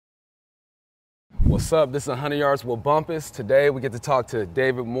What's up? This is 100 Yards with Bumpus. Today we get to talk to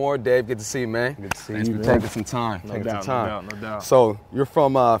David Moore. Dave, good to see you, man. Good to see Thanks you, for man. taking some time. No doubt. So you're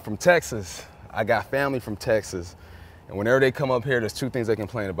from Texas. I got family from Texas. And whenever they come up here, there's two things they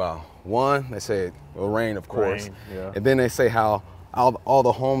complain about. One, they say it'll rain, of course. Yeah. And then they say how all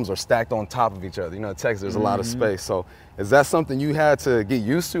the homes are stacked on top of each other. You know, in Texas, there's a lot of space. So is that something you had to get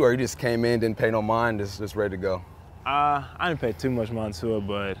used to, or you just came in, didn't pay no mind, just ready to go? I didn't pay too much mind to it,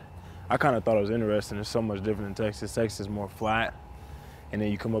 but I kind of thought it was interesting. It's so much different in Texas. Texas is more flat. And then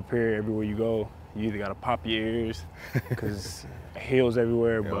you come up here, everywhere you go, you either got to pop your ears because hills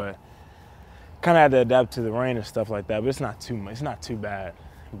everywhere, but kind of had to adapt to the rain and stuff like that. But it's not too much. It's not too bad.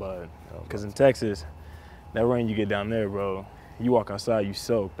 But because in Texas, that rain you get down there, bro, you walk outside, you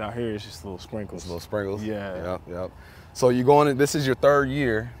soaked. Out here, it's just little sprinkles. Just little sprinkles? Yeah. Yep. So you're going in, this is your third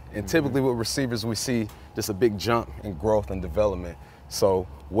year, and typically with receivers, we see just a big jump in growth and development. So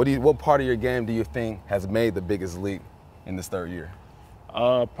what part of your game do you think has made the biggest leap in this third year?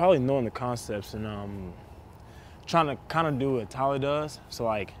 Probably knowing the concepts and trying to kind of do what Tyler does. So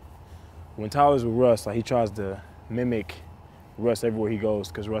like when Tyler's with Russ, like he tries to mimic Russ everywhere he goes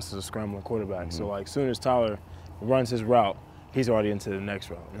because Russ is a scrambling quarterback. So like as soon as Tyler runs his route, he's already into the next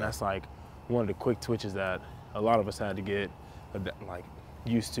route. And that's like one of the quick twitches that a lot of us had to get like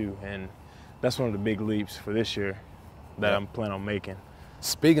used to. And that's one of the big leaps for this year that I'm planning on making.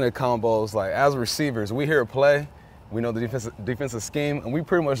 Speaking of combos, like as receivers, we hear a play, we know the defensive scheme, and we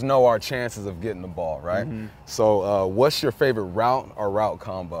pretty much know our chances of getting the ball, right? So what's your favorite route or route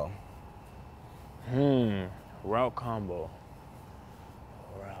combo? Route combo.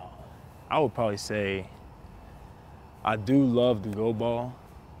 I would probably say I do love the go ball.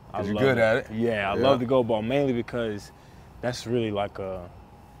 Because you're good at it? Yeah, I love the go ball, mainly because that's really like a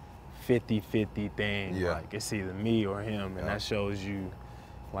 50-50 thing. Yeah. Like it's either me or him, and that shows you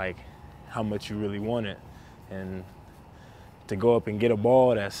like how much you really want it. And to go up and get a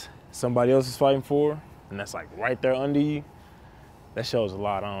ball that's somebody else is fighting for, and that's like right there under you, that shows a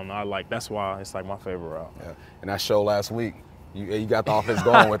lot. I don't know. That's why it's like my favorite route. Yeah. And that show last week, you got the offense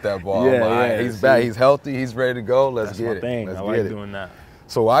going with that ball. He's back. He's healthy. He's ready to go. Let's get it. Thing. I like doing that.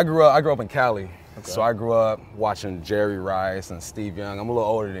 So I grew up in Cali. So I grew up watching Jerry Rice and Steve Young. I'm a little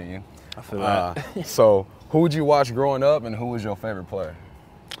older than you. I feel that. So who would you watch growing up, and who was your favorite player?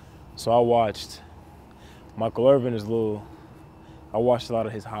 So I watched Michael Irvin I watched a lot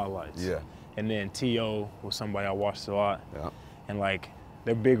of his highlights. Yeah. And then T.O. was somebody I watched a lot. Yeah. And like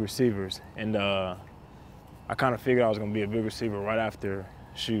they're big receivers. And I kind of figured I was gonna be a big receiver right after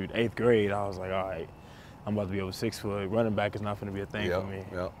 8th grade. I was like, all right, I'm about to be over 6 foot. Running back is not gonna be a thing for me.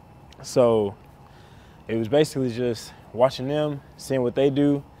 Yep. So it was basically just watching them, seeing what they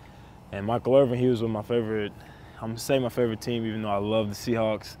do. And Michael Irvin, he was with my favorite, I'm gonna say my favorite team, even though I love the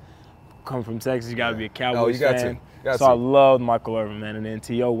Seahawks. Come from Texas, you gotta be a Cowboys fan. So I loved Michael Irvin, man. And then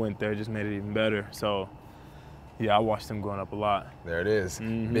T.O. went there, just made it even better. So yeah, I watched him growing up a lot. There it is.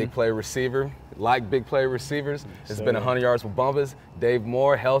 Big play receiver. Like big play receivers. It's been 100 Yards with Bumpus. Dave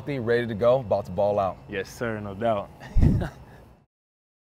Moore, healthy, ready to go, about to ball out. Yes, sir, no doubt.